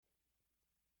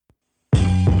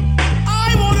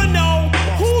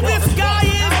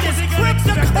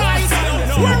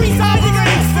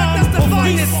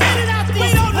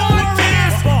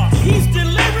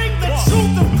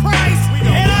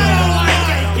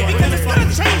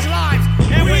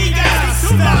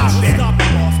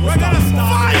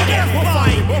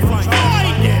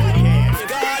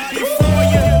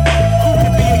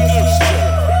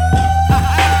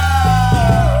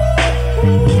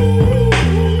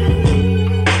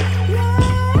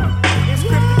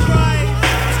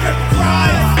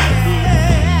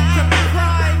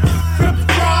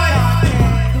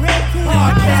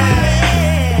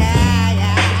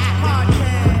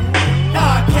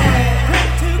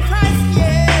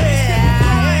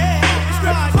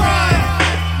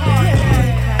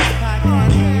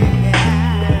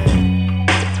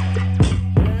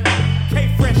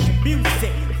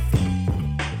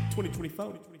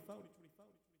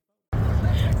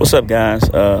What's up, guys?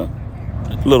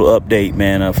 Little update,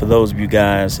 man. For those of you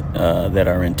guys that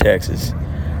are in Texas,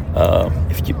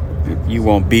 if you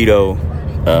want Beto,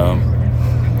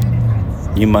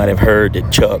 you might have heard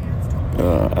that Chuck,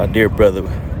 our dear brother,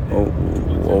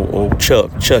 old Chuck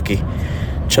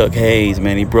Hayes,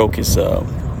 man, he broke his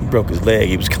leg.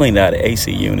 He was cleaned out of the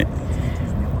AC unit,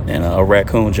 and a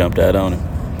raccoon jumped out on him.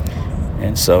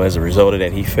 And so as a result of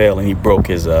that, he fell and he broke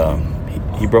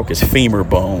his femur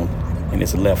bone in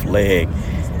his left leg.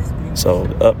 So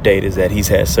the update is that he's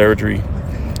had surgery.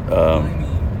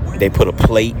 They put a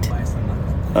plate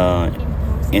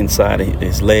inside of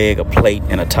his leg, a plate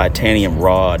and a titanium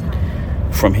rod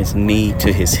from his knee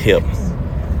to his hip.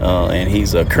 And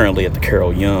he's currently at the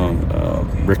Carroll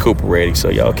Young recuperating. So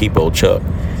y'all keep old Chuck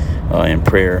in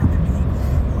prayer.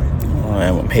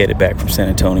 And I'm headed back from San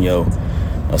Antonio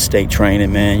State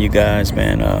training, man. You guys,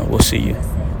 man, we'll see you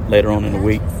later on in the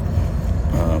week.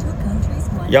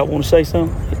 Y'all want to say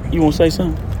something? You want to say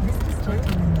something?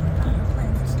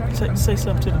 Say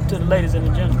something to the ladies and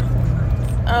the gentlemen.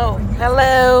 Oh,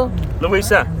 hello.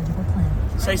 Louisa,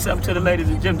 say something to the ladies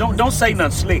and gentlemen. Don't say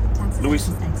nothing slick,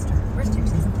 Louisa.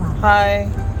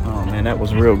 Hi. Oh, man, that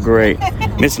was real great.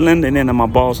 Miss Linda and then my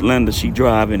boss, Linda, she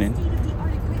driving. And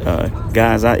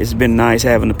guys, it's been nice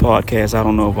having the podcast. I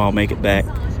don't know if I'll make it back.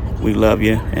 We love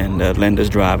you. And Linda's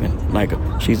driving like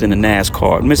she's in the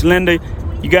NASCAR. Miss Linda,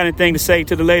 you got anything to say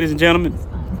to the ladies and gentlemen?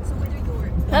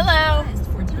 Hello.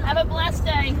 Have a blessed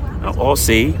day.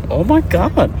 See? Oh, my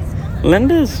God.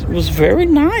 Linda was very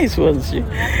nice, wasn't she?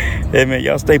 Hey, man,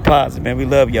 y'all stay positive, man. We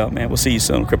love y'all, man. We'll see you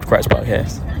soon. Crypto Christ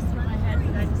Podcast.